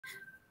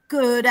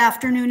Good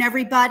afternoon,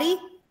 everybody.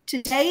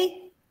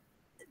 Today,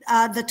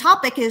 the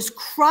topic is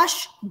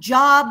crush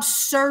job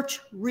search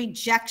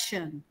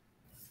rejection.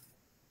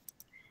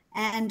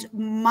 And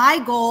my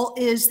goal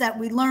is that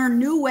we learn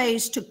new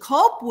ways to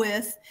cope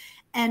with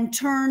and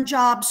turn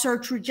job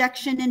search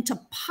rejection into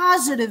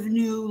positive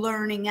new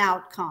learning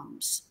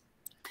outcomes.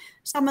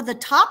 Some of the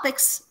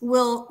topics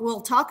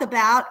we'll talk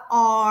about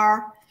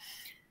are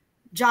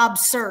job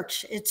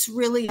search. It's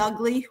really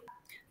ugly.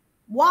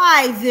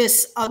 Why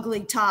this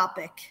ugly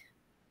topic?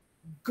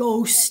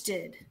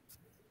 Ghosted.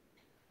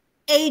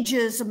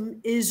 Ageism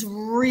is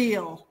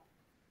real.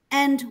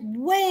 And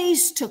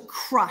ways to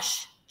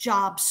crush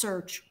job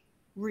search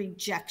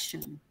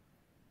rejection.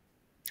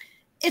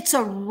 It's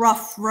a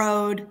rough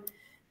road.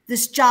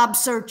 This job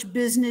search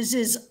business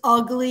is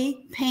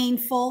ugly,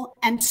 painful,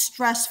 and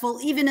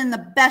stressful, even in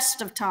the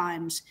best of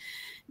times.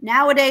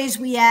 Nowadays,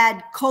 we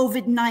add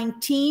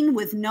COVID-19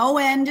 with no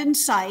end in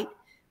sight,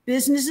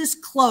 businesses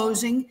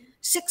closing,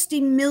 60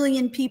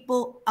 million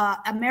people,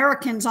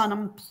 Americans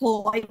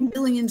unemployed,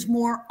 millions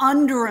more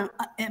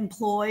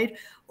underemployed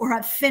or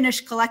have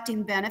finished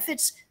collecting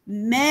benefits,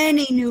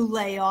 many new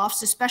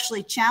layoffs,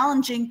 especially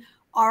challenging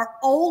our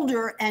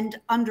older and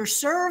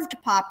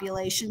underserved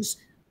populations,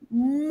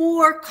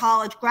 more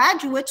college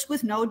graduates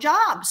with no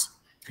jobs.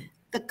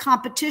 The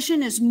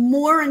competition is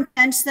more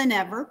intense than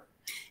ever.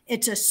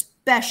 It's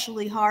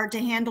especially hard to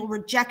handle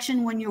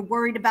rejection when you're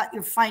worried about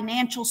your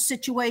financial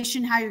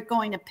situation, how you're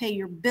going to pay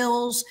your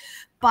bills,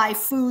 buy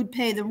food,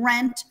 pay the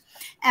rent.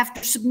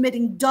 After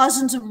submitting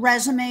dozens of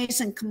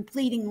resumes and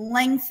completing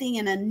lengthy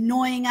and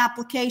annoying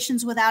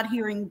applications without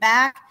hearing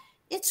back,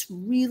 it's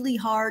really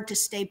hard to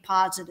stay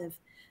positive,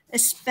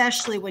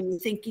 especially when you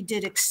think you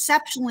did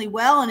exceptionally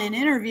well in an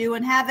interview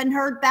and haven't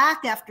heard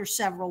back after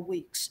several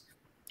weeks.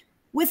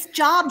 With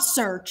job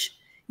search,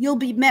 you'll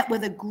be met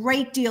with a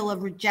great deal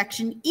of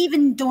rejection,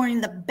 even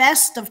during the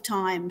best of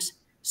times.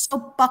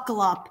 So buckle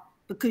up,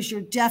 because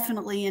you're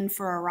definitely in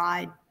for a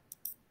ride.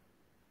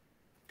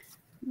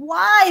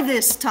 Why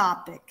this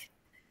topic?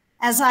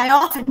 As I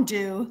often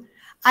do,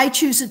 I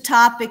choose a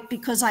topic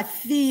because I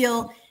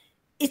feel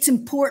it's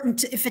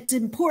important. If it's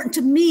important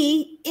to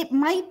me, it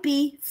might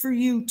be for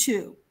you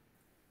too.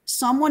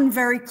 Someone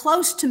very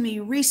close to me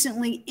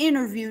recently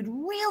interviewed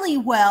really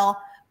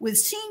well with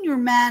senior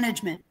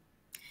management.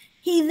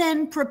 He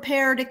then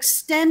prepared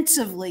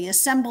extensively,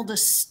 assembled a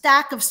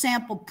stack of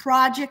sample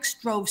projects,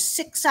 drove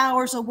 6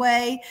 hours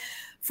away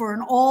for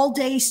an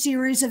all-day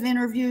series of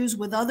interviews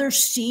with other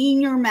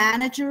senior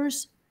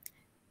managers.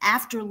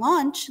 After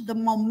lunch, the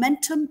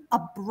momentum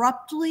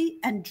abruptly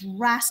and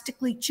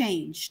drastically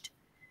changed.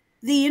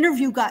 The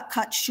interview got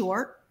cut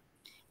short.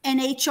 An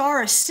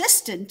HR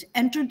assistant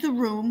entered the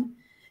room,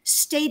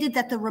 stated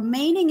that the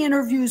remaining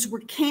interviews were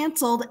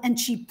canceled, and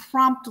she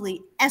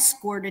promptly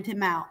escorted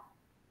him out.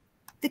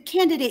 The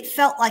candidate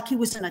felt like he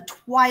was in a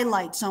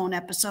Twilight Zone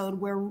episode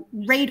where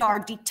radar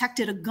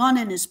detected a gun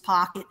in his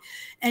pocket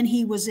and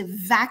he was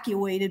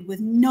evacuated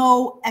with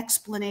no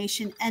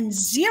explanation and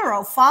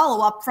zero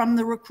follow-up from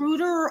the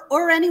recruiter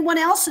or anyone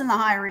else in the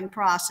hiring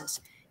process,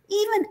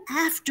 even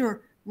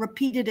after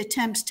repeated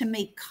attempts to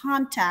make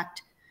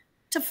contact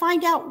to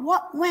find out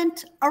what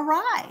went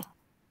awry.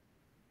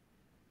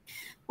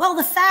 Well,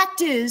 the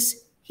fact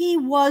is, he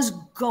was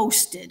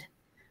ghosted.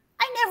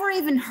 I never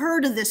even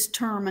heard of this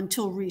term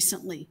until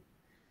recently.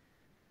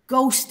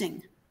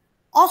 Ghosting,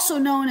 also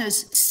known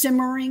as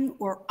simmering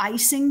or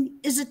icing,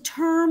 is a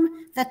term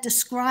that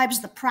describes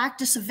the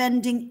practice of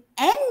ending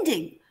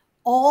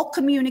all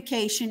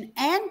communication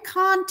and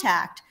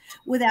contact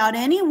without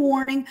any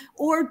warning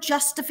or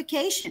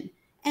justification,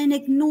 and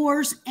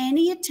ignores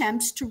any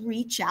attempts to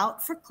reach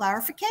out for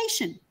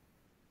clarification.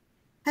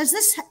 Has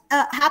this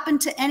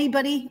happened to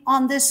anybody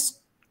on this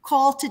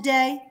call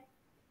today?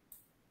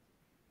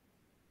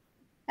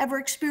 Ever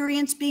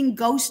experienced being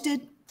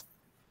ghosted?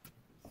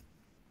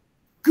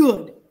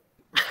 Good.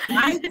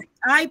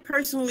 I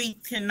personally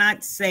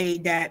cannot say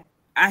that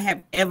I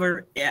have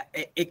ever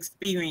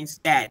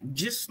experienced that.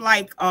 Just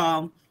like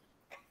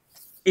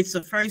it's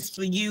a first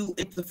for you,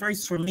 it's the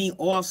first for me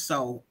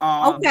also.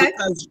 Okay.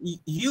 Because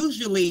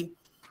usually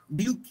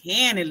you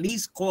can at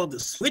least call the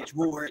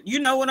switchboard. You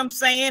know what I'm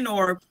saying?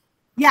 Or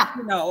yeah,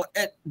 you know,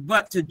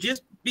 but to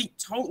just be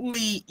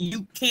totally,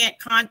 you can't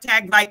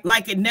contact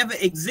like it never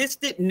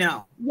existed.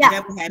 No, yeah,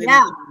 never had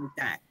anything like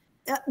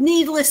that.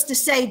 Needless to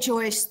say,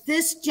 Joyce,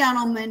 this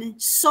gentleman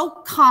is so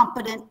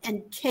competent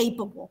and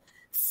capable.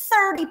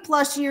 30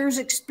 plus years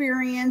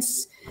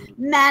experience,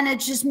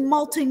 manages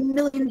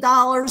multi-million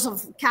dollars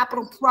of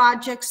capital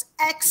projects,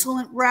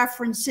 excellent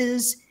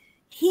references.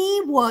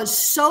 He was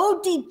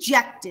so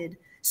dejected,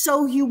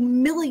 so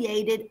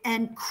humiliated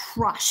and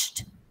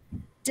crushed.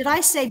 Did I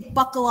say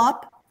buckle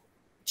up?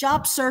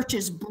 Job search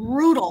is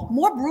brutal,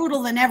 more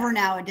brutal than ever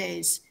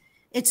nowadays.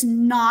 It's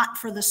not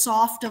for the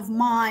soft of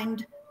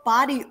mind,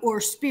 body, or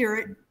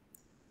spirit.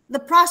 The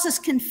process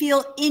can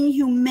feel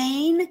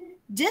inhumane,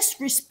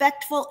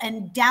 disrespectful,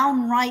 and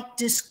downright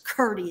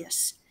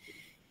discourteous.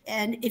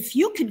 And if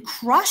you can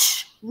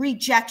crush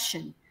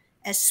rejection,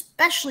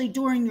 especially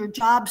during your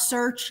job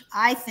search.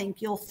 I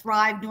think you'll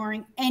thrive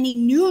during any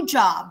new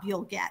job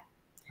you'll get.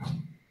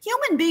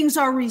 Human beings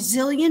are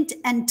resilient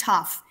and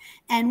tough,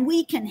 and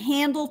we can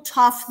handle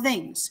tough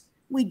things.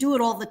 We do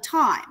it all the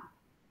time.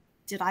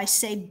 Did I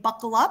say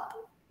buckle up?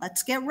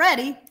 Let's get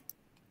ready.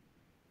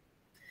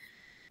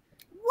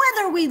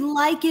 Whether we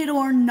like it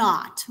or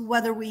not,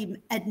 whether we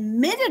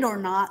admit it or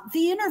not,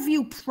 the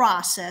interview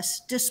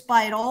process,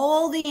 despite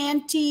all the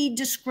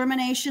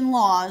anti-discrimination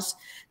laws,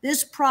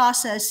 this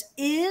process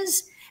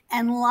is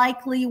and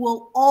likely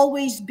will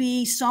always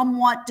be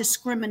somewhat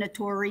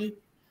discriminatory.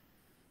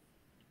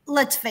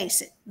 Let's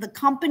face it, the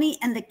company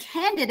and the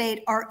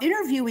candidate are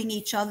interviewing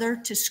each other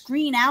to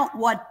screen out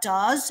what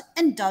does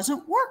and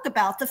doesn't work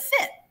about the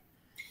fit.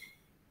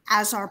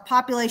 As our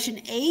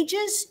population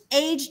ages,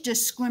 age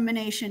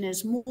discrimination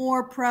is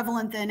more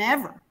prevalent than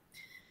ever.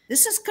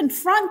 This is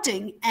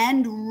confronting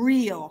and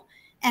real,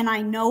 and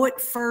I know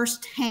it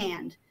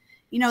firsthand.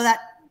 You know, that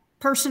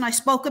person I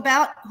spoke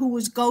about who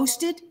was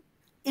ghosted?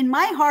 In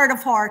my heart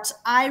of hearts,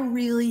 I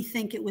really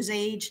think it was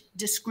age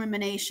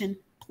discrimination,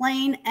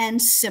 plain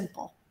and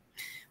simple.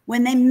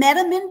 When they met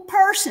him in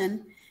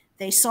person,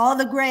 they saw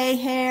the gray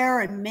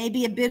hair and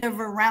maybe a bit of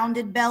a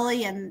rounded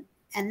belly, and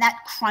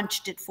that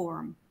crunched it for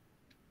him.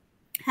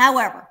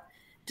 However,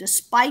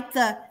 despite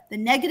the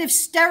negative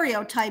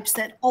stereotypes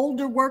that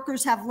older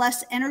workers have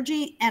less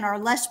energy and are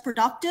less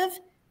productive,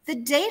 the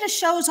data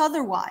shows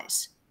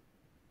otherwise.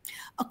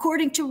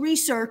 According to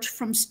research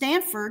from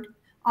Stanford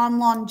on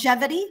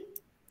longevity,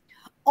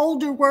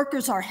 older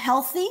workers are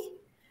healthy,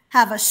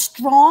 have a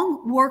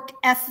strong work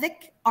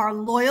ethic, are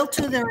loyal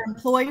to their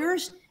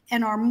employers,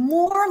 and are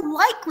more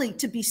likely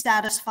to be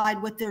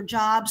satisfied with their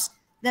jobs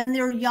than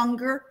their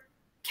younger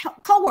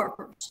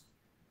coworkers.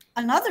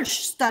 Another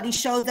study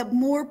showed that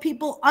more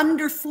people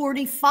under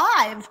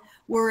 45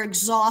 were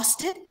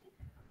exhausted,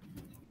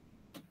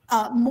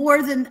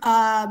 more than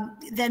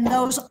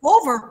those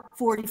over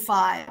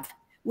 45,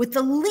 with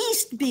the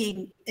least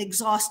being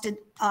exhausted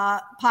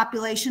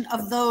population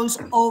of those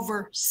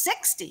over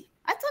 60.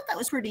 I thought that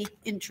was pretty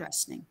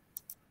interesting.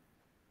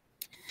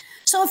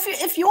 So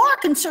if you are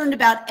concerned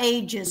about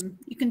ageism,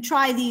 you can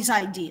try these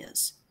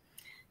ideas.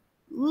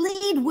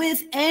 Lead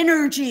with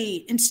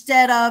energy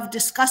instead of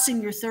discussing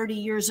your 30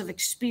 years of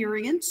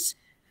experience.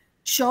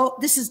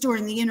 This is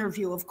during the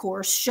interview, of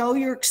course. Show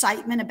your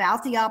excitement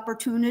about the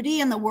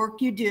opportunity and the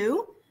work you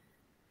do.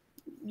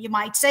 You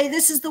might say,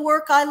 this is the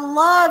work I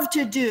love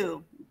to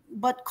do,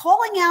 but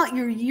calling out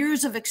your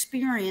years of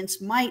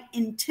experience might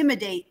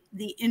intimidate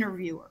the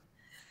interviewer.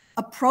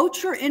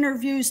 Approach your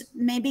interviews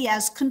maybe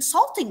as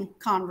consulting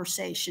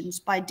conversations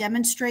by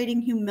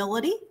demonstrating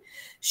humility,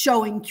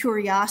 showing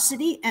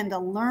curiosity, and a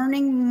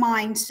learning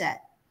mindset.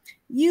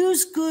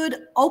 Use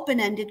good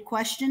open-ended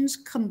questions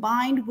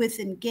combined with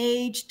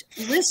engaged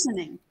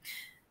listening.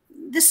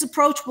 This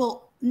approach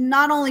will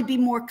not only be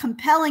more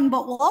compelling,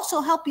 but will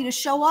also help you to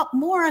show up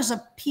more as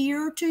a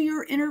peer to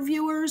your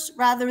interviewers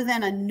rather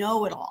than a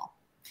know-it-all.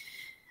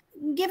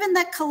 Given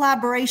that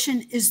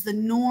collaboration is the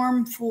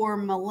norm for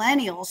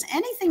millennials,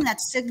 anything that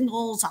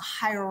signals a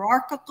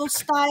hierarchical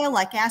style,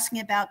 like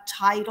asking about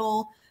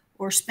title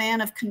or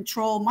span of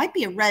control, might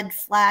be a red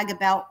flag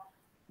about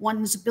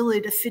one's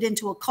ability to fit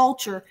into a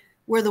culture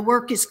where the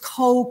work is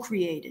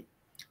co-created.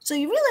 So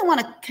you really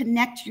want to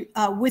connect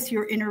with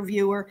your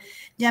interviewer,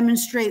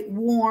 demonstrate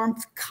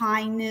warmth,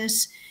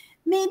 kindness,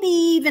 maybe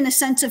even a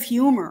sense of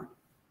humor.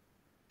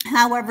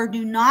 However,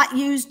 do not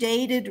use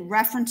dated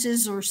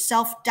references or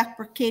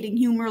self-deprecating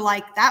humor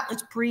like that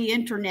was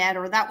pre-internet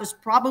or that was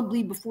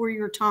probably before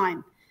your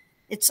time.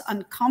 It's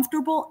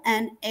uncomfortable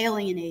and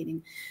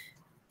alienating.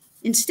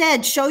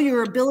 Instead, show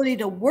your ability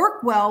to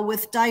work well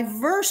with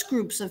diverse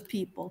groups of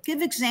people.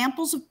 Give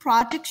examples of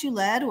projects you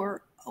led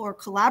or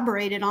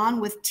collaborated on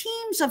with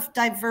teams of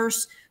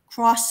diverse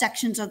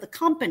cross-sections of the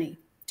company,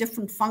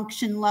 different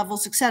function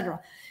levels, etc.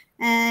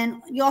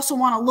 And you also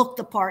want to look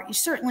the part. You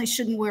certainly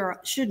shouldn't wear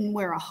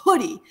a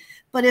hoodie,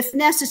 but if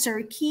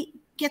necessary,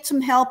 get some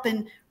help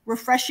in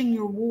refreshing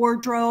your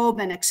wardrobe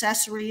and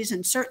accessories,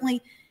 and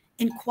certainly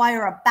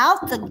inquire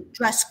about the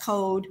dress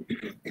code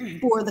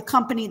for the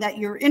company that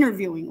you're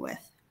interviewing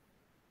with.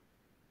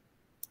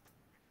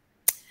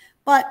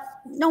 But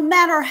no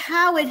matter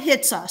how it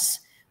hits us,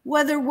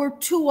 whether we're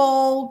too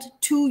old,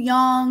 too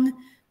young,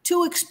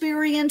 too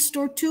experienced,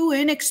 or too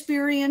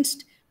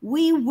inexperienced,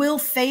 we will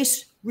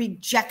face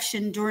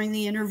rejection during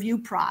the interview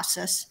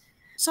process.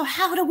 So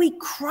how do we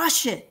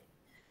crush it?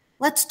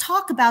 Let's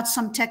talk about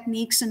some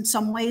techniques and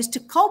some ways to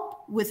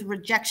cope with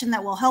rejection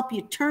that will help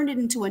you turn it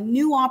into a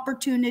new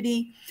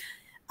opportunity,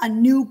 a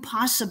new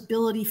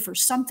possibility for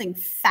something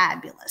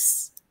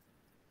fabulous.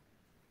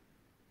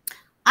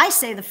 I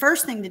say the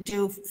first thing to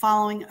do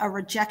following a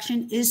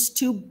rejection is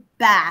to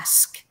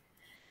bask.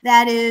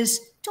 That is,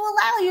 to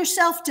allow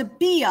yourself to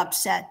be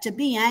upset, to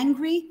be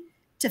angry,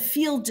 to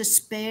feel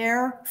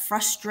despair,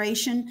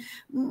 frustration.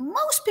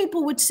 Most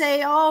people would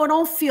say, oh,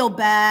 don't feel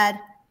bad.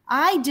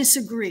 I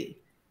disagree.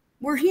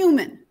 We're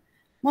human.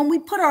 When we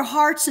put our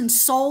hearts and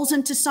souls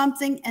into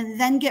something and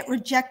then get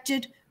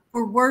rejected,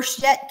 or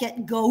worse yet,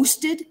 get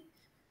ghosted,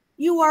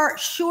 you are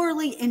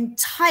surely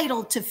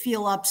entitled to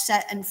feel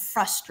upset and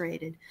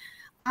frustrated.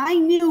 I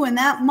knew in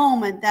that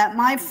moment that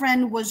my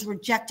friend was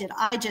rejected.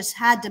 I just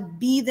had to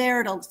be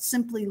there to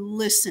simply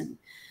listen,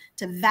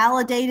 to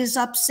validate his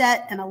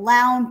upset and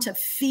allow him to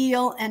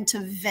feel and to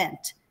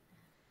vent.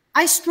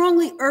 I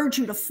strongly urge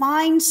you to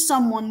find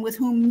someone with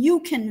whom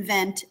you can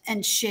vent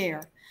and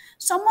share,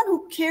 someone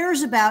who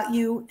cares about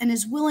you and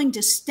is willing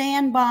to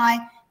stand by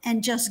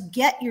and just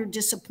get your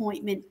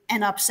disappointment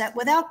and upset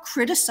without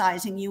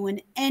criticizing you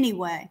in any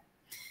way.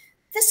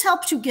 This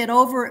helps you get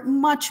over it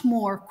much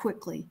more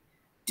quickly.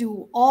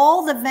 Do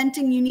all the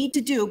venting you need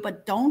to do,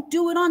 but don't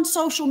do it on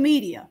social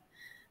media.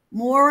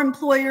 More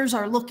employers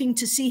are looking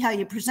to see how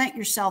you present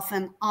yourself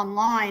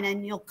online,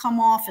 and you'll come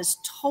off as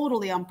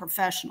totally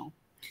unprofessional.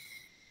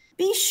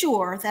 Be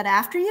sure that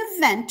after you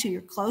vent to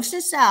your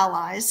closest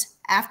allies,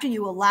 after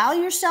you allow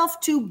yourself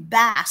to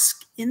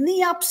bask in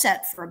the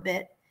upset for a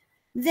bit,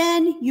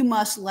 then you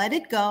must let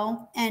it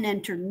go and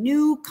enter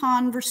new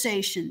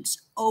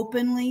conversations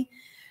openly,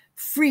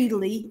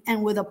 freely,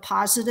 and with a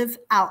positive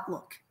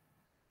outlook.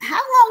 How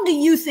long do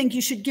you think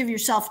you should give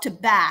yourself to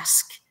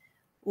bask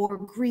or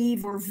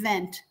grieve or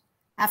vent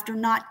after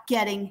not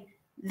getting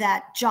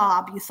that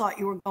job you thought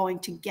you were going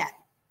to get?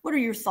 What are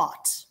your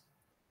thoughts?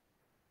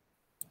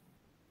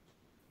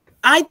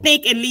 I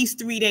think at least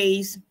 3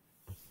 days.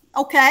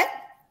 Okay.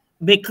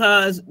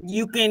 Because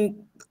you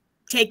can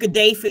take a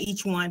day for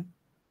each one.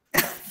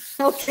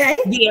 Okay.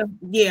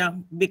 Yeah.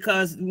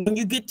 Because when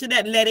you get to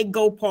that let it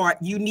go part,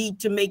 you need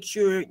to make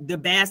sure the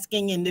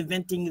basking and the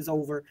venting is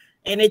over.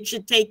 And it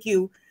should take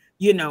you,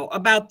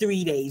 about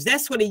 3 days.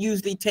 That's what it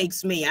usually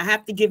takes me. I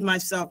have to give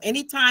myself,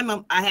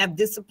 anytime I have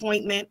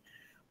disappointment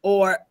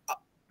or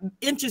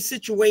into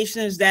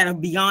situations that are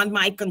beyond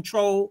my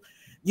control,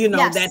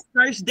 Yes. That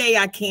first day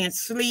I can't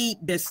sleep.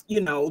 The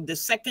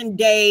second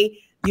day,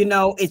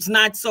 it's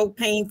not so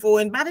painful.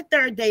 And by the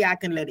third day, I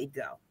can let it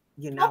go.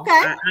 Okay.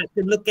 I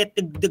can look at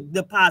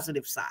the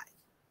positive side.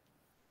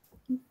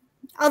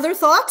 Other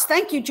thoughts?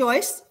 Thank you,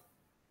 Joyce.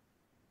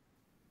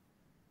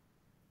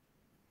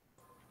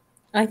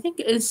 I think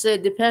it's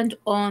depend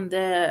on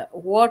the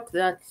work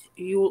that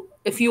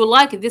if you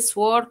like this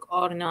work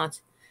or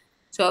not.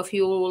 So if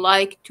you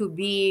like to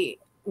be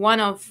one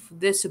of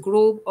this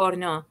group or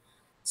not.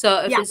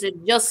 So if it's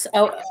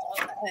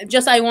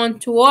just I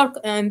want to work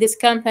in this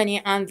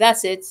company and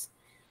that's it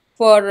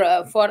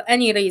for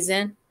any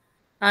reason,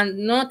 and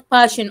not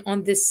passion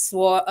on this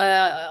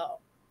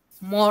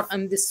more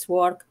on this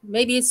work,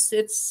 maybe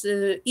it's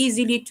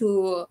easily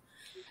to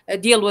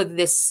deal with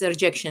this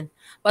rejection.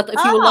 But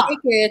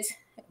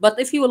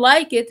if you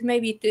like it,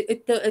 maybe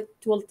it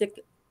will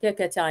take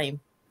a time.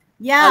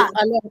 Yeah.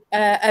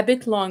 A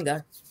bit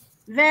longer.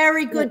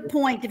 Very good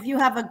point. If you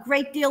have a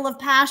great deal of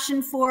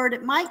passion for it,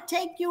 it might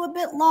take you a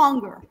bit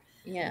longer.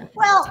 Yeah.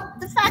 Well,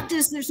 the fact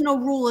is there's no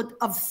rule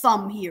of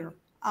thumb here.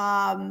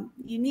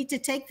 You need to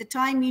take the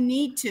time you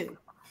need to.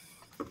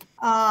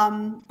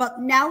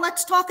 But now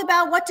let's talk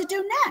about what to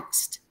do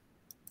next.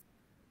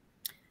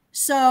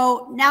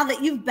 So now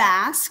that you've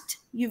basked,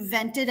 you've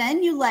vented,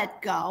 and you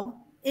let go,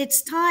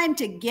 it's time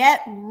to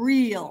get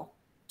real,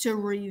 to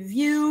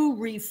review,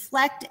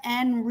 reflect,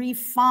 and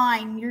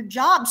refine your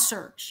job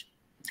search.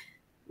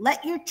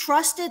 Let your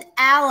trusted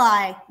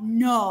ally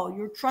know,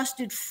 your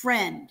trusted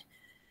friend,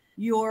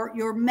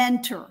 your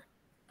mentor,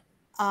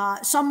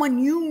 someone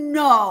you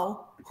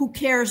know who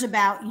cares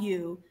about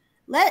you.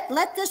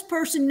 Let this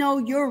person know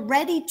you're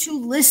ready to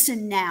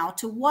listen now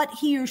to what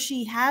he or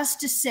she has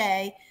to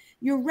say.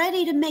 You're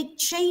ready to make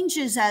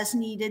changes as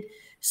needed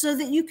so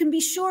that you can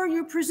be sure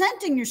you're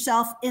presenting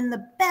yourself in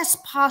the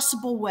best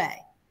possible way.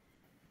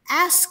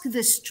 Ask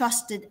this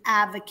trusted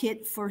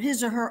advocate for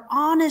his or her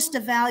honest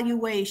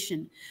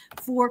evaluation,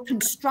 for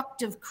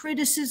constructive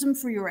criticism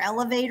for your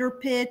elevator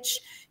pitch,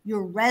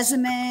 your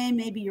resume,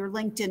 maybe your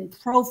LinkedIn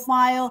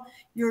profile,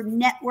 your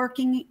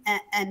networking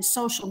and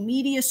social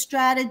media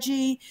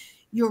strategy,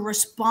 your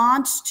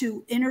response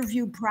to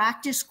interview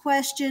practice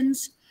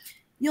questions.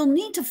 You'll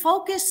need to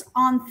focus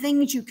on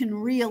things you can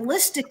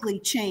realistically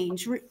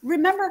change.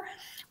 Remember,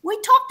 we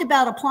talked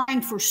about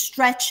applying for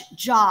stretch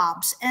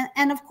jobs,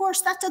 and of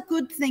course, that's a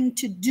good thing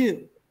to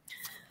do.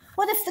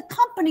 But if the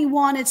company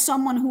wanted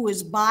someone who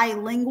is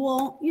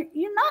bilingual,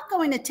 you're not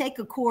going to take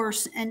a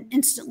course and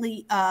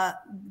instantly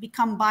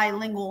become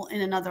bilingual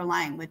in another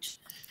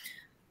language.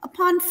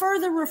 Upon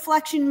further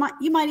reflection,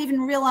 you might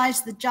even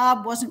realize the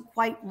job wasn't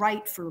quite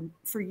right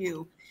for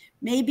you.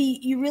 Maybe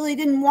you really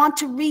didn't want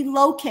to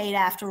relocate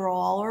after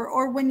all,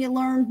 or when you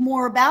learned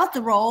more about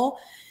the role,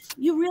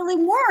 you really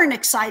weren't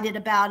excited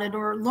about it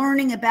or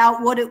learning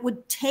about what it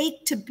would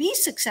take to be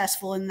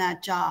successful in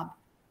that job.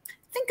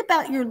 Think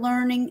about your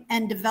learning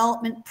and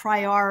development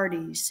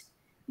priorities.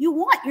 You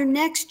want your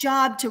next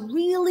job to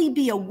really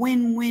be a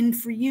win-win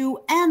for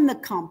you and the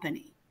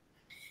company.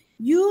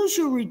 Use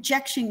your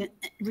rejection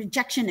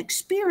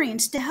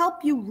experience to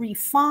help you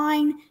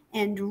refine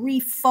and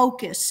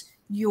refocus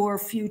your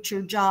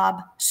future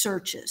job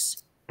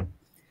searches.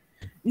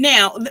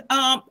 Now,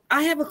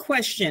 I have a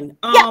question.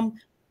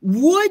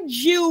 would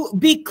you,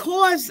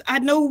 because I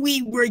know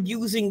we were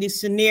using the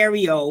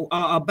scenario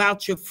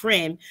about your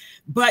friend,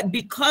 but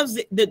because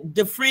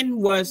the friend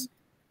was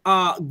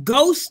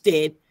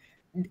ghosted,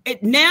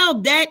 now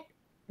that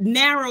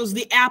narrows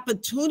the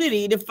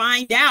opportunity to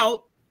find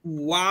out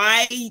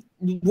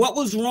what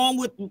was wrong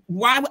with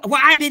why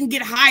I didn't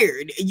get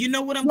hired. You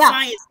know what I'm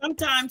saying?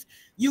 Sometimes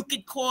you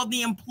could call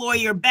the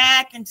employer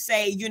back and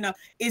say, you know,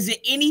 is there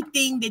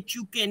anything that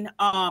you can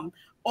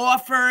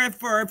offer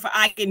for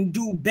I can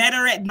do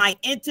better at my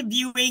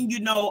interviewing, you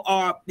know,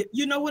 or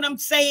you know what I'm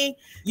saying?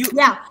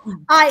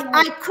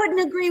 I couldn't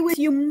agree with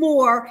you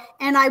more,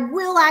 and I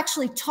will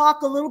actually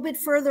talk a little bit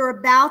further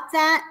about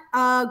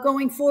that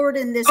going forward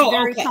in this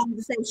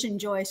conversation,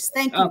 Joyce.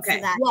 Thank you for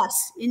that.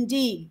 Yes,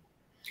 indeed.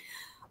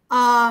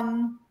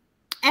 And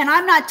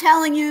I'm not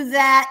telling you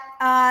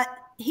that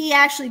he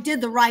actually did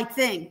the right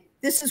thing.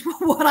 This is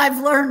what I've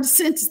learned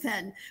since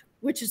then,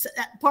 which is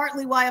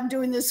partly why I'm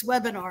doing this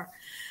webinar.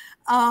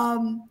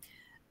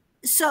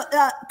 So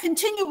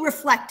continue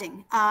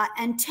reflecting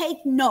and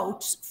take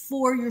notes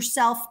for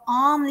yourself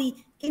on the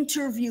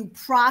interview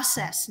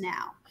process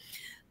now.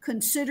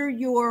 Consider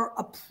your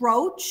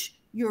approach,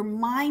 your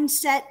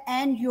mindset,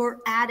 and your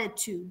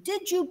attitude.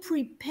 Did you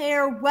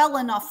prepare well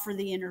enough for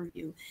the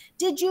interview?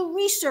 Did you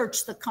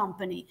research the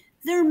company,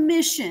 their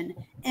mission,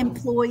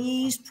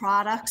 employees,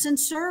 products, and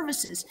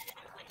services?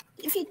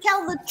 If you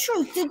tell the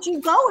truth, did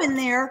you go in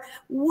there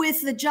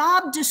with the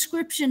job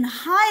description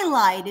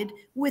highlighted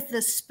with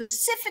the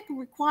specific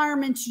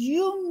requirements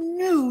you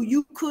knew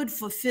you could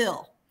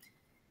fulfill?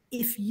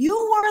 If you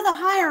were the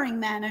hiring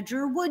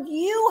manager, would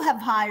you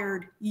have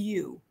hired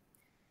you?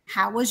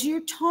 How was your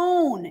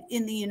tone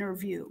in the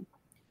interview?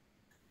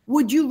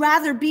 Would you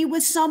rather be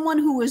with someone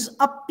who is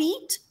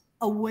upbeat,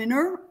 a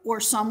winner,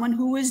 or someone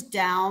who is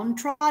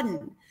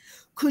downtrodden?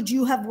 Could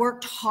you have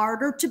worked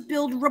harder to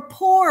build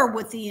rapport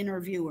with the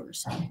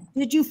interviewers?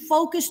 Did you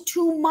focus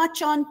too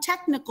much on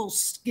technical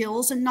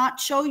skills and not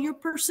show your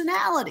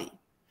personality?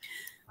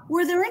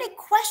 Were there any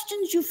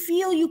questions you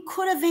feel you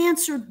could have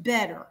answered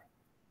better?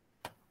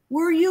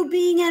 Were you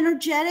being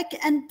energetic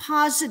and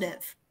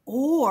positive?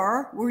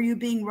 Or were you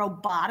being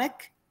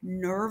robotic,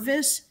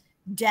 nervous,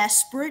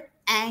 desperate,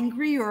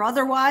 angry, or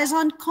otherwise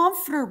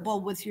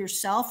uncomfortable with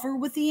yourself or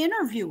with the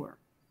interviewer?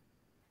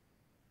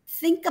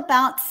 Think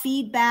about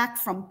feedback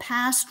from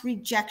past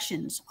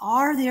rejections.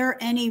 Are there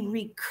any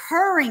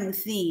recurring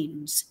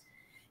themes?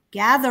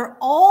 Gather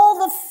all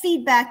the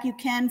feedback you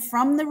can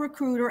from the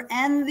recruiter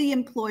and the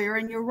employer.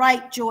 And you're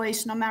right,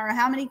 Joyce, no matter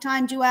how many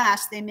times you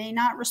ask, they may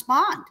not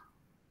respond.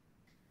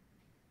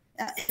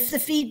 If the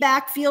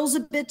feedback feels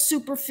a bit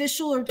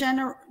superficial or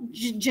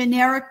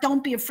generic,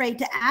 don't be afraid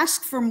to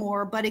ask for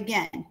more. But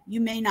again, you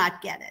may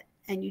not get it,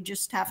 and you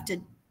just have to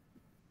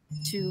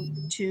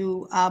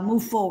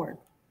move forward.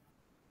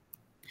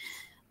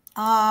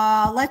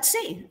 Let's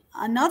see.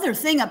 Another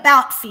thing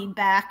about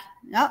feedback,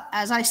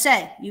 as I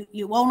say,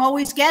 you won't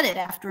always get it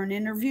after an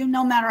interview,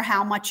 no matter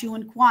how much you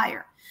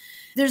inquire.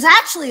 There's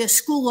actually a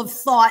school of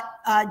thought,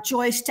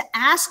 Joyce, to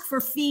ask for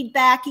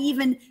feedback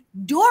even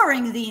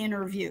during the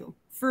interview.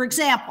 For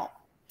example,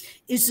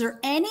 is there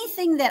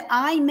anything that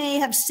I may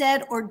have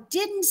said or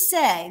didn't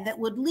say that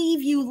would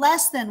leave you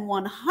less than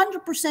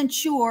 100%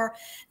 sure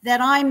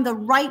that I'm the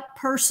right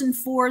person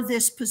for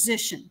this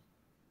position?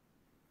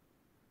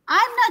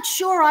 I'm not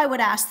sure I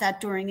would ask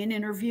that during an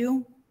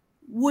interview.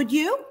 Would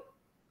you?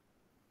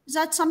 Is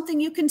that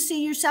something you can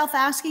see yourself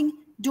asking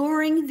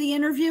during the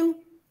interview?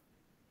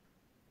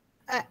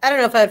 I don't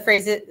know if I'd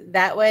phrase it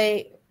that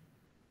way,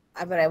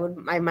 but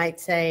I might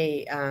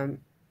say,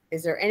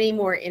 is there any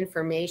more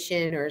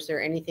information or is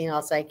there anything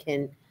else I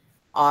can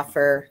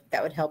offer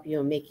that would help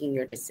you in making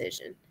your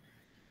decision?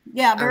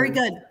 Yeah, very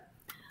good.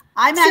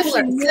 I'm similar,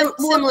 actually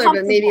similar,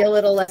 but maybe a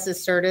little less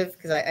assertive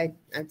because I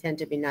tend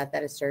to be not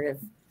that assertive.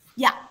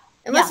 Yeah.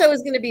 Unless I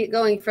was going to be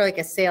going for like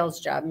a sales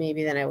job,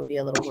 maybe then I would be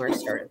a little more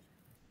assertive.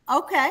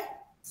 Okay.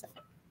 So.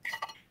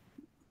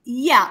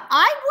 Yeah,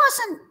 I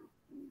wasn't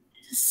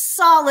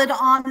solid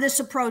on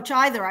this approach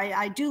either.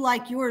 I do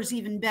like yours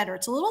even better.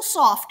 It's a little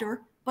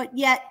softer, but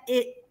yet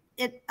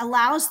it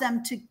allows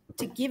them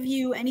to give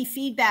you any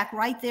feedback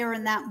right there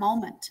in that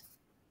moment.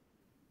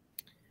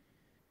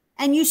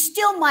 And you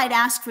still might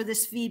ask for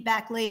this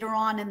feedback later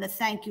on in the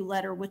thank you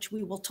letter, which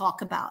we will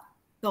talk about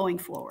going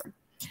forward.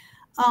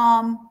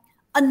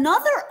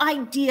 Another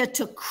idea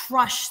to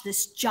crush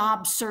this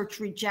job search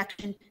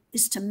rejection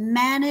is to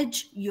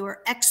manage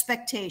your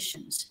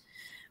expectations.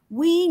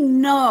 We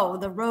know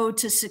the road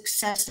to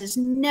success is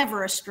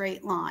never a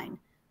straight line.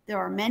 There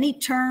are many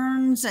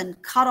turns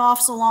and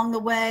cutoffs along the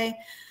way.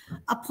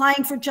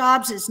 Applying for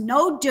jobs is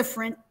no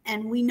different,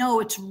 and we know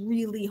it's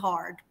really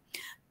hard.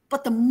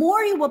 But the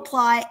more you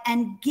apply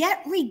and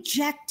get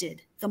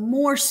rejected, the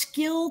more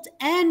skilled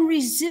and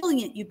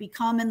resilient you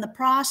become in the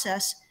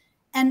process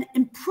and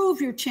improve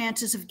your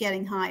chances of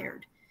getting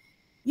hired.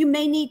 You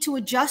may need to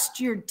adjust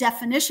your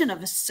definition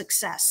of a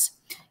success.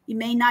 You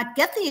may not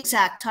get the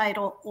exact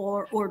title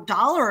or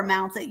dollar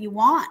amount that you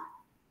want.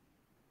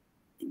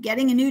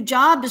 Getting a new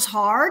job is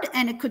hard,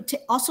 and it could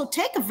also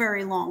take a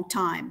very long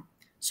time.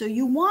 So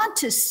you want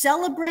to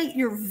celebrate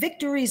your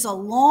victories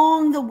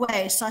along the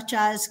way, such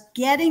as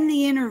getting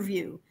the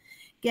interview.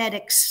 Get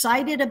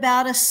excited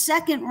about a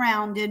second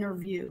round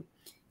interview.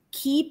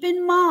 Keep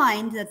in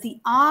mind that the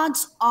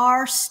odds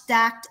are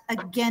stacked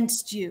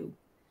against you.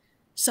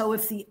 So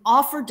if the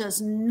offer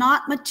does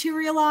not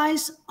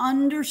materialize,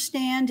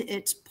 understand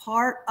it's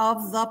part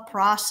of the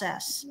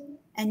process,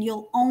 and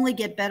you'll only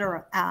get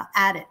better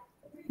at it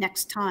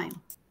next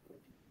time.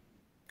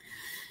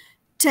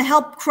 To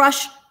help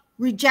crush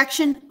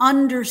rejection,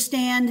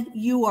 understand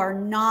you are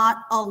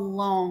not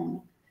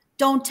alone.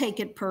 Don't take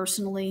it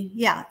personally.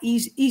 Yeah,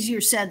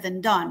 easier said than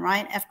done,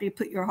 right? After you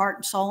put your heart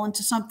and soul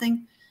into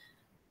something.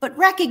 But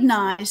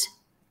recognize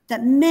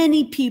that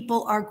many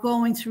people are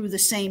going through the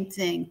same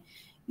thing.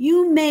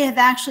 You may have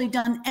actually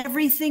done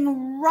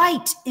everything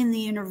right in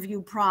the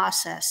interview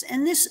process,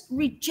 and this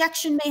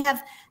rejection may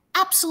have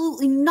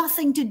absolutely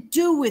nothing to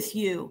do with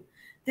you.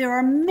 There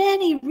are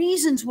many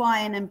reasons why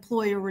an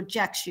employer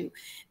rejects you.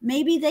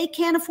 Maybe they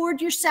can't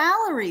afford your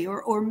salary,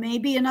 or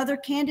maybe another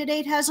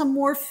candidate has a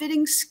more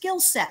fitting skill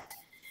set.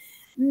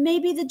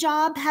 Maybe the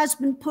job has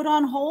been put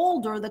on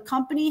hold, or the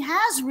company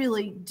has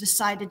really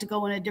decided to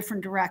go in a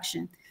different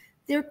direction.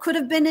 There could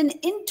have been an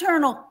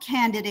internal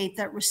candidate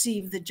that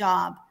received the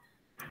job.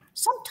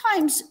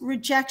 Sometimes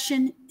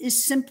rejection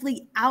is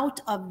simply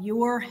out of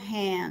your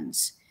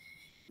hands.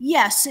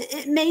 Yes,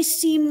 it may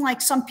seem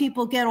like some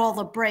people get all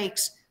the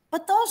breaks,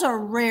 but those are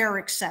rare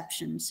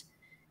exceptions.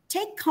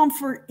 Take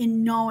comfort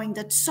in knowing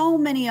that so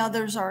many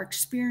others are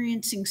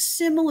experiencing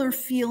similar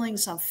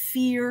feelings of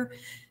fear,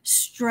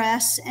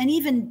 stress, and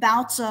even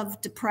bouts of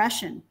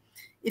depression.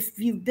 If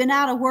you've been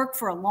out of work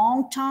for a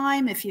long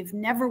time, if you've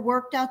never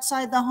worked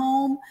outside the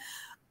home,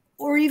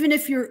 or even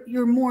if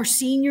you're more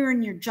senior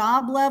in your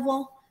job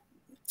level,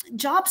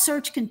 job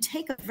search can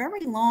take a very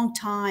long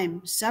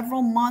time,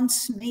 several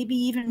months, maybe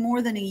even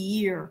more than a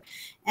year.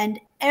 And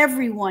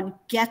everyone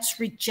gets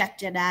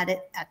rejected at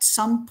it at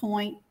some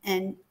point,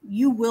 and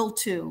you will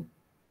too.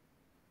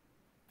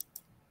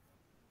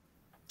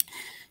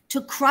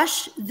 To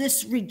crush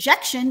this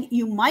rejection,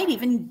 you might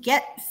even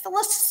get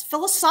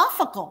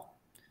philosophical.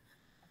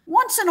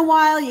 Once in a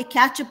while, you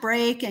catch a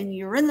break and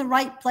you're in the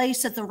right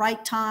place at the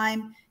right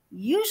time.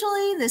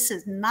 Usually, this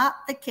is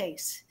not the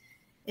case.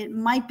 It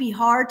might be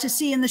hard to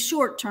see in the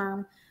short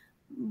term,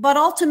 but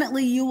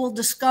ultimately you will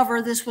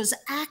discover this was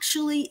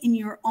actually in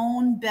your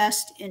own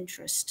best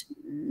interest.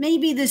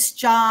 Maybe this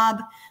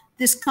job,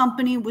 this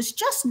company was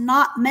just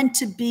not meant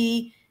to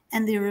be,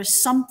 and there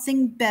is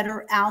something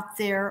better out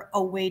there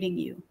awaiting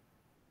you.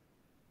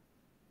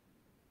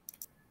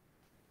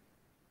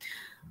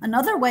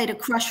 Another way to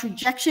crush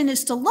rejection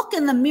is to look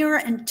in the mirror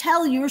and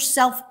tell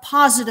yourself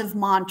positive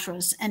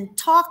mantras and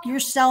talk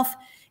yourself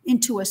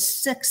into a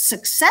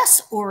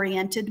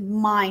success-oriented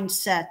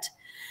mindset.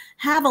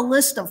 Have a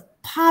list of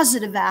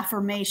positive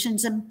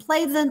affirmations and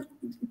play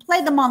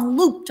them on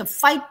loop to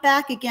fight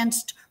back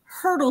against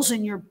hurdles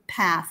in your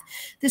path.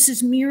 This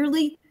is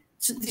merely,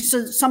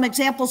 so some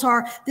examples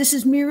are, this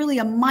is merely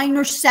a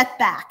minor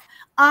setback.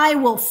 I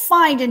will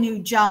find a new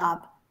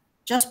job.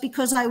 Just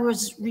because I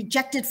was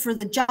rejected for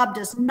the job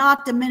does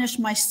not diminish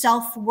my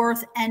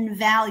self-worth and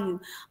value.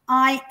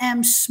 I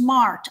am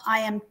smart, I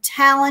am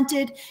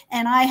talented,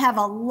 and I have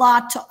a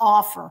lot to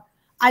offer.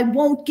 I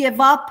won't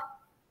give up,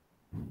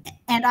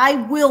 and I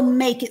will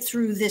make it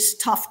through this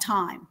tough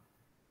time.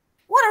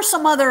 What are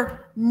some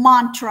other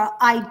mantra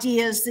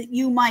ideas that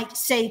you might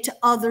say to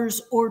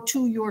others or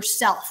to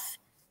yourself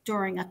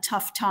during a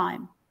tough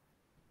time?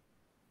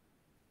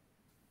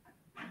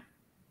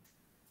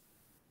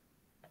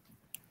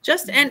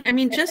 Just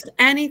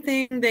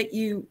anything that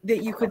you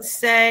could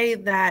say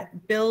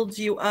that builds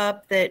you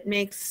up, that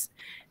makes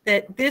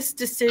that this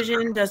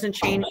decision doesn't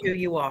change who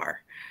you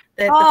are.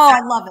 That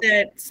I love it.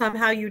 That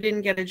somehow you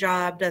didn't get a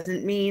job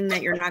doesn't mean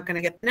that you're not going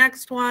to get the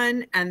next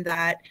one, and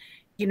that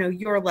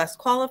you're less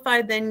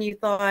qualified than you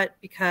thought,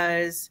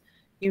 because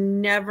you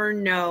never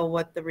know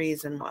what the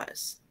reason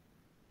was.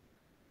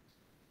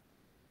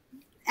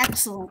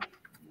 Excellent.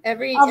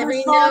 Every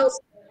no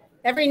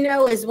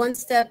is one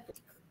step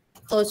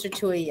closer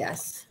to a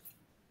yes.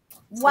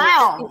 So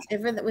wow.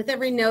 With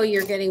every no,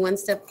 you're getting one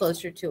step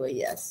closer to a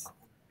yes.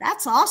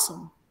 That's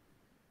awesome.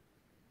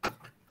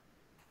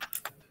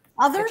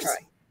 Others?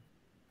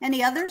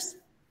 Any others?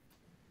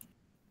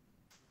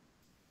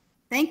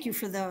 Thank you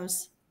for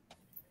those.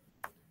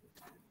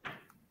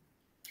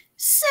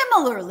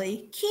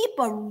 Similarly, keep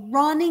a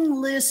running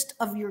list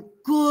of your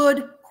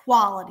good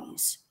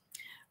qualities.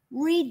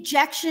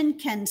 Rejection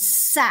can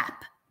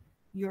sap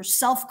your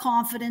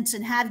self-confidence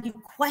and have you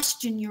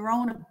question your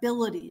own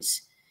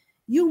abilities.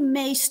 You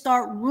may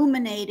start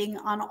ruminating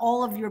on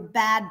all of your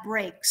bad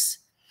breaks.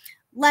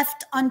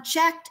 Left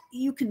unchecked,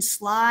 you can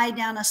slide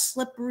down a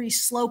slippery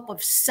slope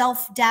of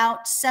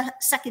self-doubt,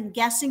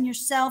 second-guessing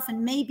yourself,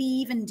 and maybe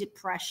even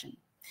depression.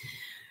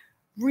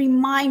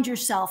 Remind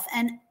yourself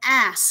and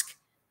ask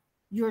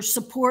your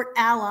support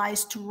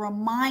allies to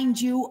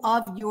remind you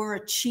of your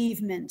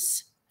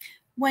achievements.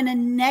 When a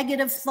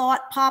negative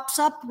thought pops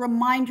up,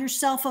 remind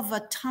yourself of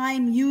a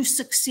time you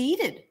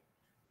succeeded.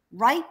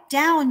 Write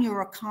down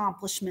your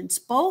accomplishments,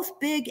 both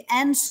big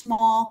and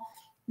small.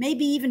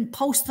 Maybe even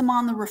post them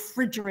on the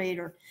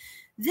refrigerator.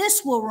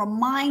 This will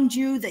remind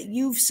you that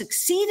you've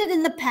succeeded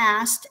in the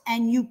past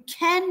and you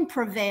can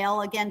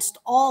prevail against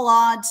all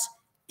odds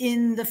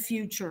in the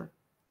future.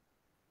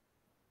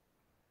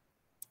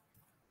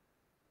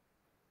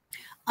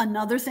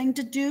 Another thing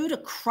to do to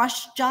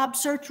crush job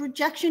search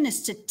rejection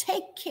is to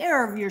take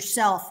care of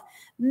yourself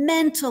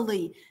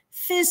mentally,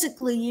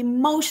 physically,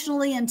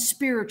 emotionally, and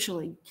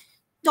spiritually.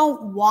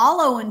 Don't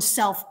wallow in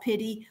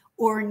self-pity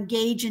or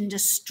engage in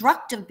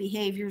destructive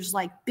behaviors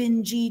like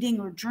binge eating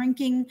or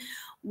drinking,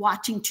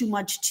 watching too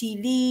much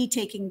TV,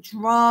 taking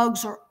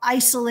drugs, or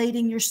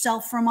isolating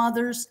yourself from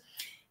others.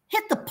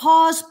 Hit the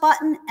pause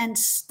button and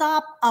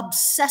stop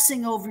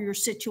obsessing over your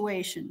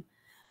situation.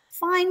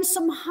 Find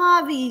some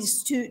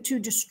hobbies to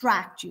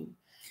distract you.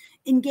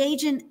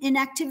 Engage in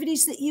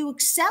activities that you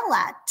excel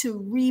at to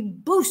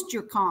reboost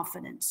your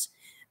confidence.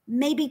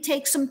 Maybe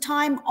take some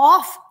time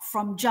off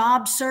from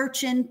job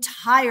search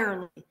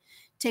entirely.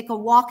 Take a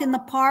walk in the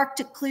park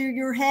to clear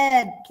your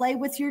head. Play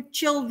with your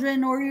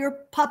children or your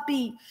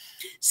puppy.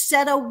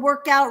 Set a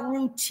workout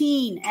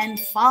routine and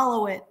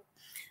follow it.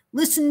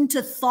 Listen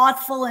to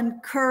thoughtful,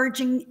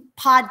 encouraging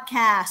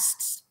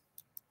podcasts.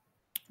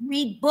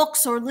 Read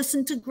books or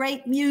listen to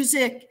great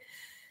music.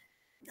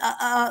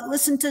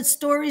 Listen to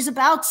stories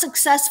about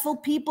successful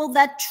people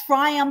that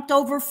triumphed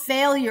over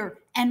failure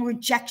and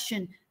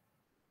rejection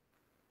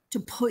to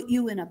put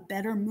you in a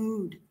better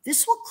mood.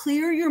 This will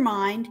clear your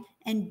mind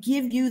and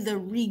give you the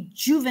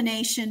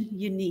rejuvenation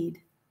you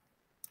need.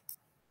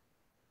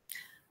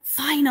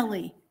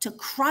 Finally, to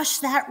crush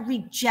that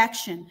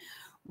rejection,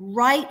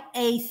 write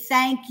a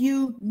thank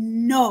you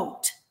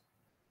note.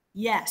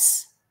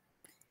 Yes,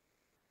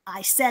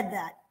 I said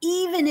that.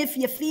 Even if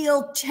you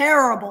feel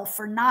terrible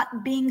for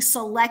not being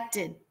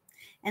selected.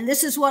 And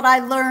this is what I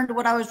learned,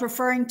 what I was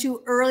referring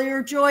to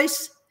earlier,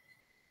 Joyce.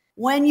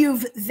 When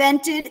you've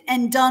vented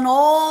and done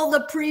all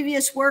the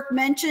previous work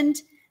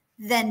mentioned,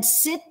 then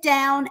sit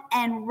down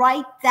and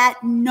write that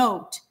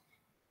note.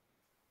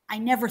 I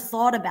never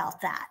thought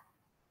about that,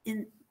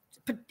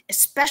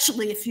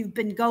 especially if you've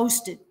been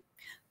ghosted.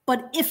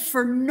 But if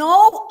for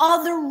no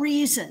other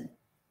reason,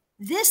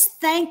 this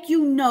thank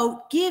you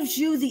note gives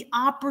you the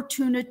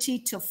opportunity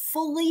to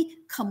fully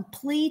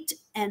complete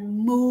and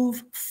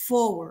move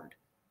forward.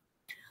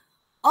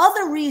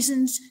 Other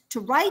reasons to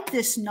write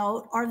this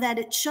note are that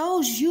it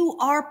shows you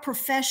are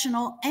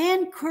professional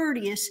and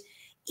courteous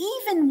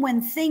even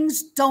when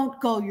things don't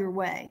go your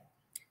way.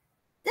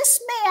 This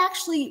may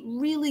actually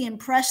really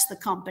impress the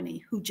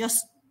company who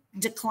just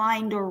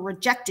declined or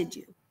rejected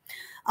you.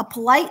 A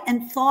polite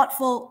and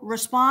thoughtful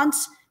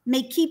response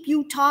may keep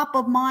you top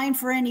of mind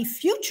for any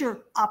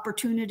future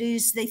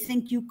opportunities they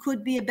think you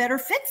could be a better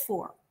fit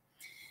for.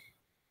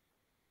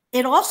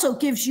 It also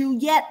gives you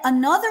yet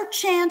another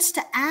chance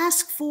to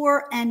ask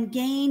for and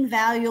gain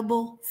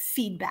valuable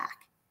feedback.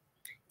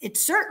 It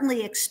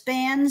certainly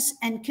expands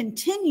and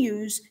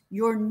continues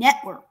your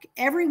network.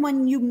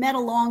 Everyone you met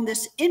along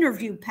this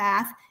interview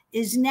path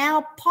is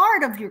now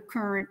part of your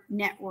current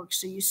network,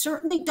 so you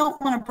certainly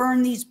don't want to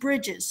burn these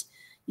bridges.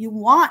 You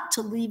want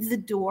to leave the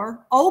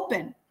door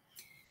open.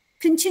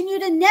 Continue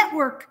to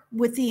network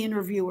with the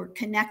interviewer.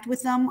 Connect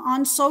with them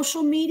on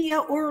social media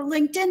or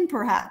LinkedIn,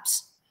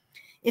 perhaps.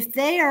 If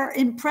they are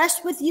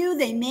impressed with you,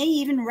 they may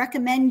even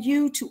recommend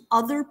you to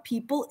other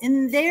people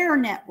in their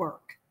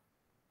network.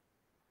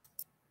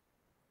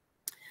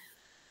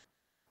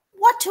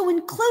 What to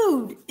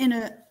include in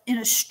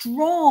a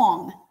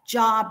strong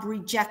job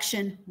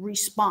rejection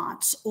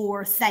response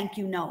or thank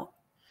you note?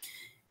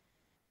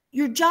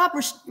 Your job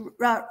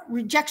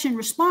rejection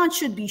response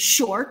should be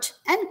short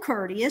and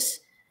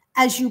courteous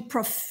as you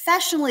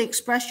professionally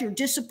express your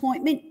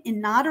disappointment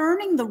in not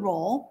earning the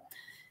role,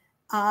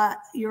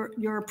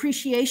 your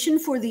appreciation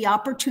for the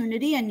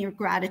opportunity and your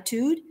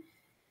gratitude.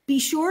 Be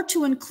sure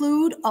to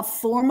include a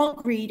formal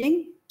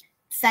greeting.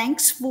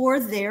 Thanks for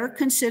their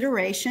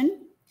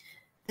consideration.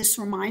 This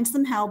reminds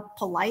them how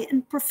polite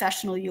and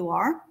professional you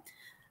are.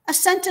 A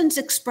sentence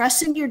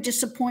expressing your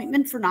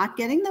disappointment for not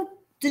getting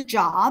the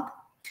job.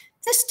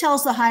 This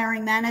tells the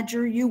hiring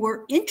manager you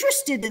were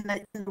interested in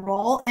the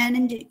role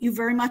and you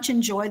very much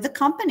enjoy the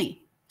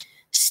company.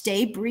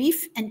 Stay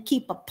brief and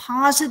keep a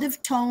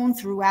positive tone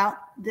throughout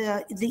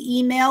the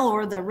email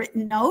or the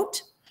written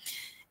note.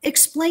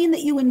 Explain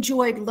that you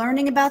enjoyed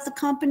learning about the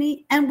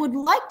company and would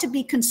like to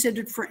be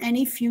considered for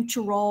any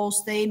future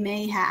roles they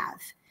may have.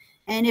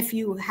 And if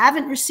you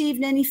haven't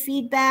received any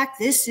feedback,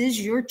 this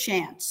is your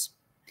chance.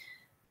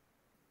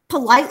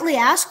 Politely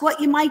ask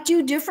what you might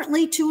do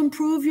differently to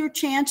improve your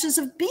chances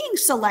of being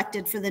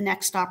selected for the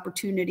next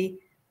opportunity.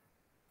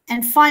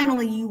 And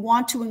finally, you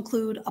want to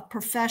include a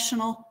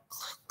professional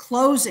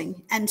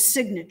closing and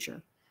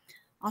signature.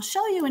 I'll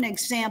show you an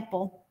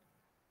example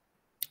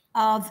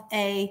of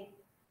a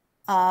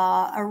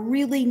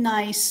really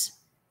nice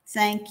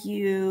thank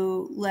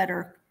you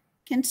letter.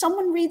 Can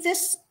someone read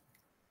this?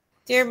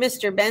 Dear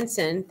Mr.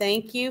 Benson,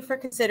 thank you for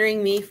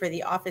considering me for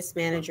the office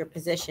manager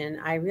position.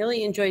 I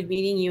really enjoyed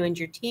meeting you and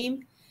your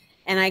team,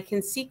 and I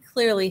can see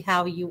clearly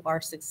how you are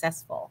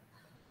successful.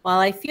 While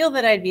I feel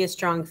that I'd be a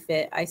strong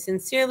fit, I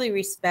sincerely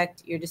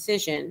respect your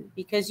decision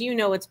because you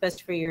know what's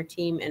best for your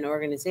team and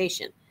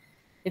organization.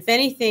 If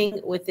anything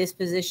with this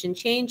position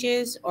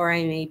changes, or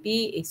I may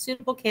be a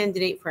suitable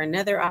candidate for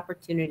another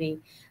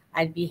opportunity,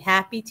 I'd be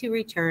happy to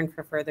return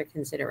for further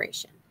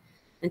consideration.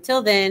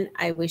 Until then,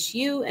 I wish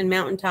you and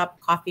Mountaintop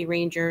Coffee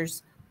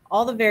Rangers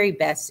all the very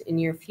best in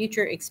your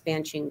future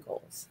expansion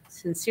goals.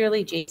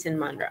 Sincerely, Jason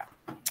Monroe.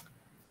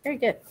 Very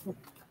good.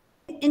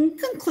 In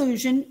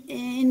conclusion,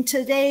 in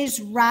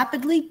today's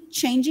rapidly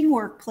changing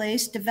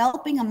workplace,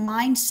 developing a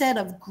mindset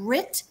of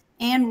grit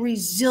and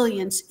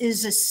resilience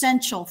is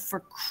essential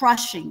for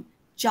crushing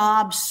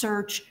job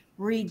search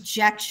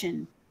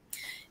rejection.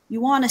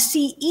 You want to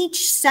see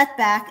each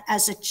setback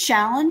as a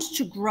challenge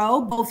to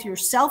grow both your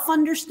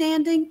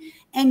self-understanding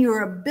and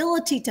your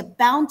ability to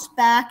bounce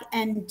back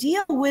and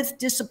deal with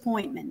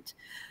disappointment.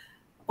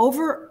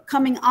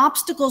 Overcoming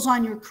obstacles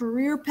on your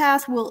career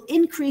path will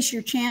increase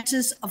your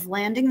chances of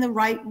landing the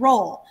right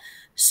role.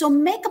 So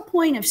make a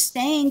point of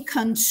staying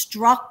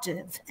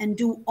constructive and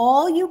do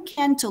all you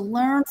can to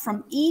learn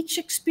from each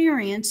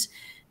experience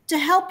to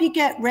help you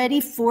get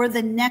ready for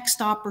the next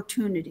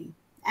opportunity.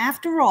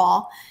 After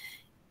all,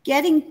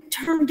 getting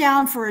turned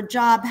down for a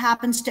job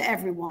happens to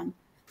everyone.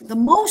 The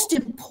most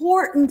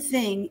important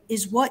thing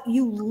is what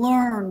you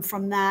learn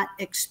from that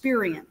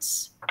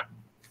experience.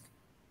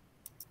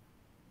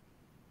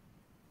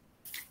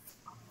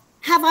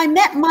 Have I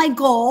met my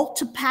goal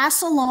to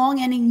pass along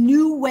any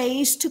new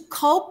ways to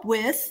cope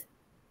with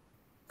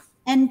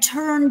and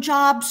turn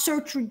job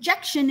search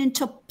rejection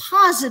into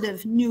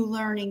positive new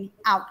learning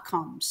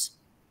outcomes?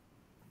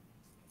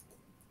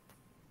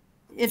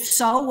 If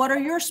so, what are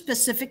your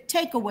specific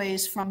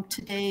takeaways from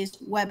today's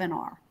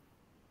webinar?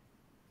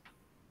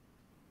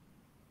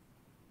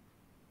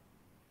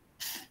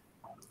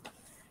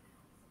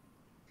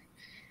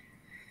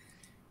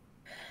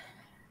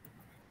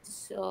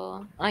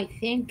 So I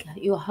think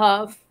you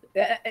have,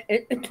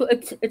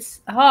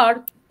 it's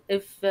hard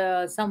if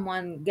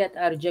someone get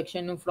a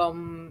rejection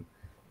from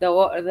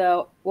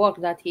the work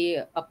that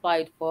he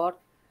applied for.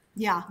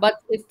 Yeah.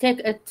 But it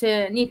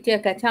need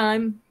take a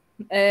time,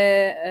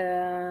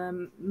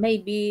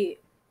 maybe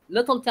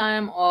little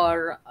time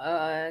or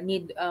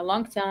need a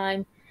long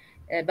time,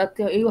 but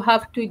you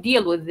have to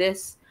deal with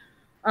this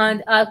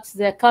and ask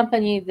the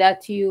company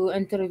that you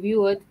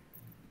interviewed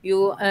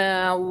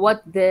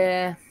what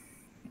the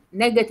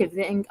negative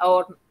thing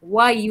or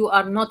why you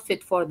are not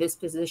fit for this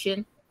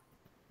position,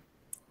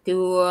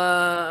 to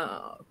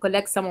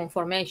collect some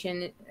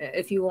information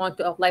if you want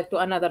to apply to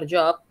another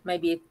job.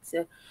 Maybe it's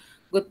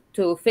good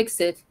to fix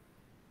it.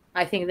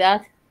 I think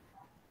that.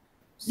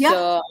 Yeah.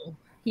 So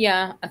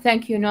yeah,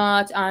 thank you,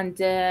 Not, and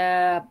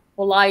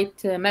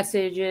polite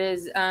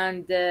messages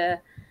and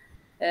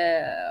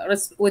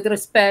with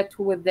respect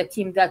with the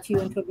team that you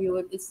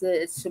interviewed.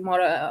 It's more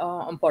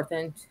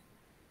important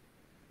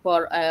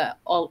for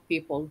all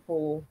people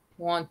who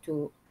want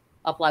to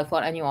apply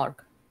for any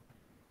work.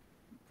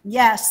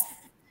 Yes.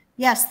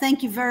 Yes.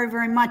 Thank you very,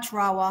 very much,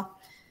 Rawa.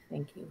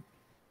 Thank you.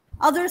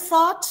 Other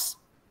thoughts?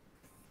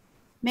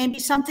 Maybe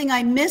something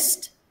I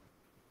missed?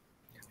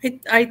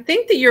 I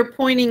think that you're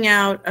pointing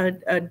out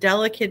a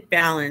delicate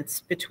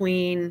balance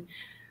between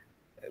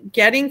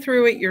getting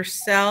through it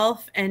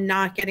yourself and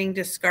not getting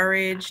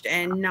discouraged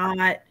and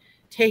not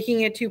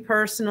taking it too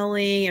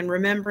personally and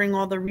remembering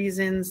all the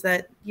reasons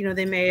that, you know,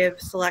 they may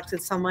have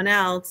selected someone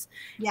else.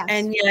 Yes.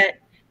 And yet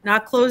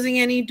not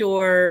closing any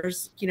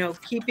doors, you know,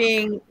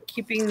 keeping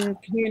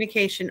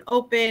communication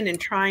open and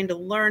trying to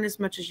learn as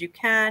much as you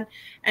can.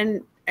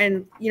 And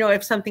you know,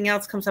 if something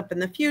else comes up in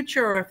the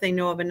future or if they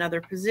know of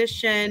another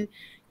position,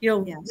 you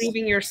know, Yes.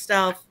 leaving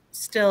yourself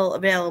still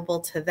available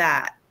to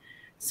that.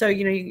 So,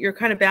 you know, you're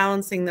kind of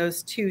balancing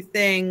those two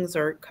things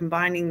or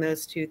combining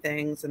those two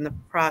things in the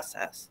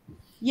process.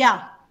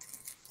 Yeah,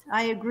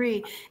 I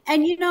agree.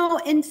 And, you know,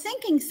 in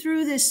thinking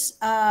through this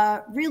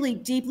really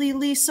deeply,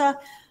 Lisa,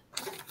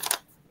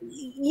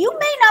 you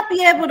may not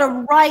be able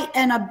to write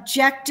an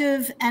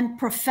objective and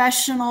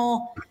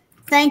professional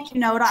thank you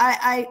note.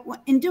 I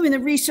in doing the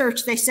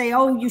research, they say,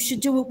 oh, you should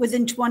do it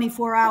within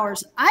 24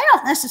 hours. I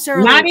don't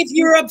necessarily. Not if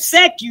you're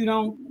upset, you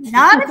don't.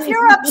 Not if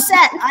you're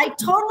upset. I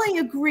totally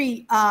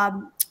agree,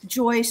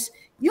 Joyce.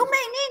 You may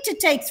need to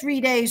take 3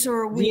 days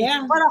or a week,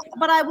 Yeah.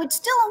 but I would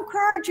still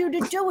encourage you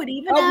to do it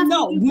even Oh, after.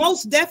 no, you,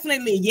 most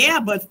definitely. Yeah,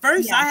 but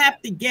first Yeah. I have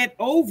to get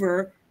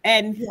over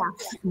and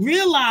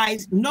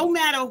realize no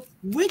matter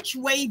which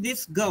way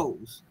this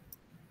goes,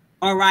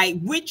 all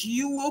right, which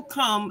you will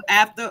come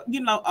after, you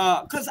know,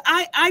 because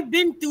I've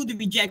been through the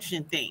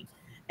rejection thing.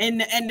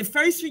 And the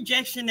first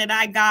rejection that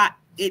I got,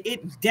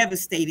 it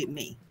devastated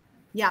me.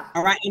 Yeah.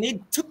 All right. And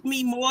it took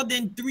me more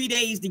than 3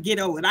 days to get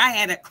over it. I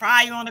had to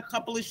cry on a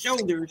couple of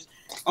shoulders.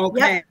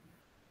 Okay. Yep.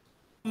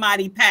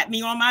 Somebody pat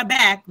me on my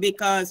back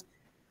because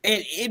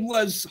it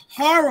was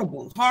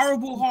horrible,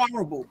 horrible,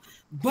 horrible.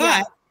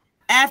 But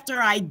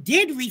after I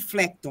did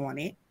reflect on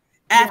it,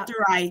 after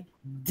I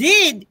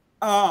did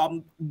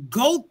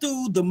go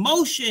through the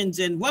motions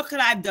and what could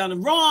I have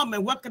done wrong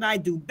and what could I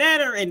do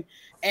better, and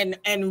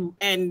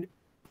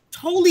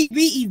totally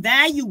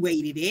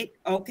reevaluated it,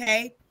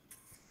 okay,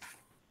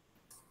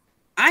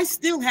 I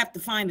still have to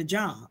find a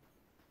job.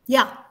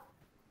 Yeah.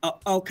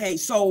 Okay,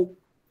 so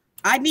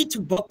I need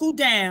to buckle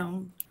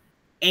down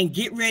and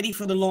get ready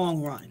for the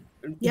long run.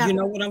 Yeah. You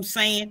know what I'm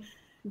saying?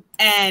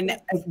 And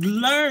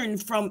learn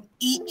from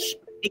each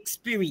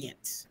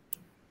experience.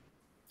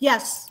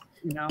 Yes.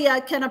 You know? Yeah, I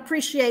can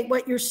appreciate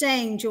what you're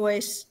saying,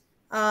 Joyce.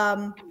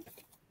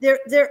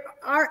 There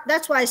are,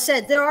 that's why I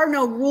said there are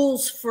no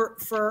rules for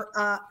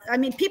I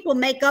mean, people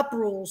make up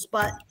rules,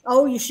 but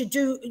you should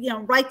do,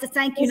 write the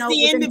thank you note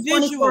within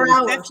 24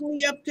 hours. That's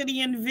really up to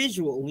the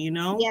individual,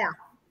 Yeah.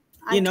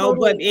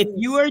 But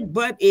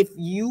if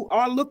you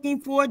are looking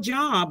for a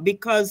job,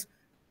 because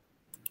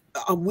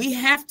we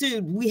have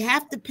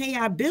to pay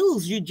our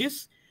bills. You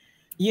just,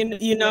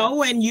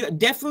 and you're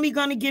definitely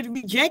going to get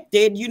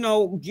rejected.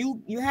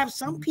 You have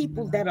some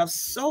people that are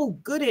so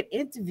good at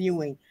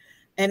interviewing,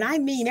 and I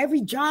mean every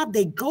job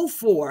they go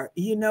for,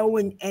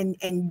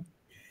 and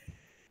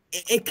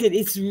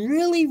it's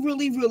really,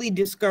 really, really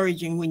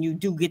discouraging when you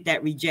do get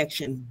that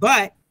rejection.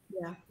 But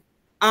yeah,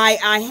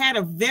 I had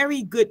a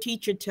very good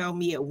teacher tell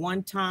me at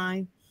one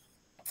time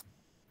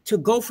to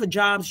go for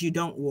jobs you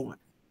don't want.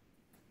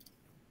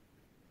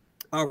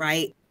 All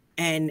right.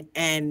 And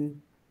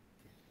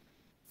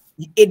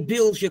it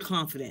builds your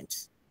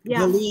confidence. Yeah.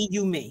 Believe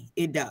you me,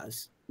 it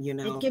does.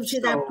 It gives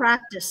you that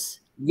practice.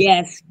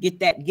 Yes, get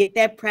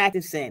that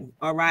practice in.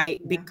 All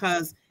right. Yeah.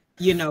 Because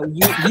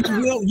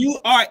you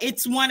are,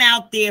 it's one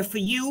out there for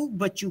you,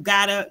 but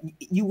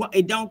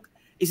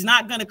it's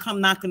not gonna come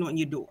knocking on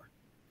your door.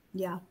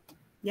 Yeah.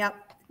 Yep.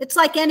 It's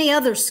like any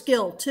other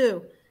skill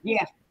too.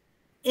 Yeah.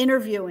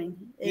 Interviewing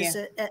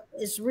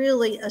is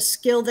really a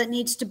skill that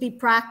needs to be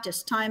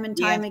practiced time and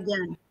time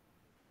again.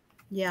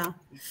 Yeah.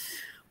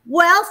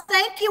 Well,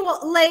 thank you,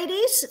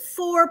 ladies,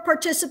 for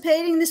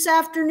participating this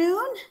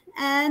afternoon,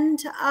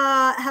 and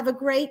have a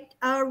great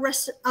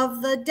rest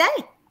of the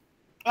day.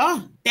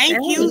 Oh, thank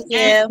you.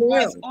 You.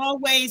 As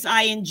always,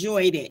 I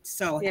enjoyed it.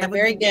 So have a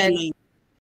very good day.